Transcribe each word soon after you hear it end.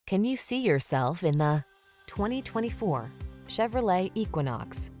Can you see yourself in the 2024 Chevrolet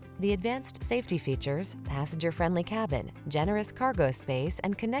Equinox? The advanced safety features, passenger-friendly cabin, generous cargo space,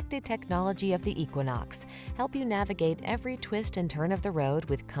 and connected technology of the Equinox help you navigate every twist and turn of the road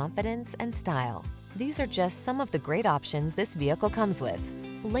with confidence and style. These are just some of the great options this vehicle comes with: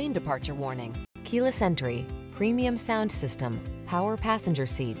 lane departure warning, keyless entry, premium sound system, power passenger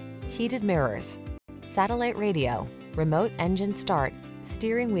seat, heated mirrors, satellite radio, remote engine start,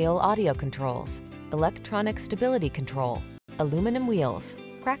 steering wheel audio controls, electronic stability control, aluminum wheels.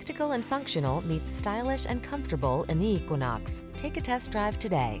 Practical and functional meets stylish and comfortable in the Equinox. Take a test drive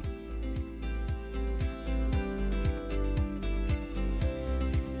today.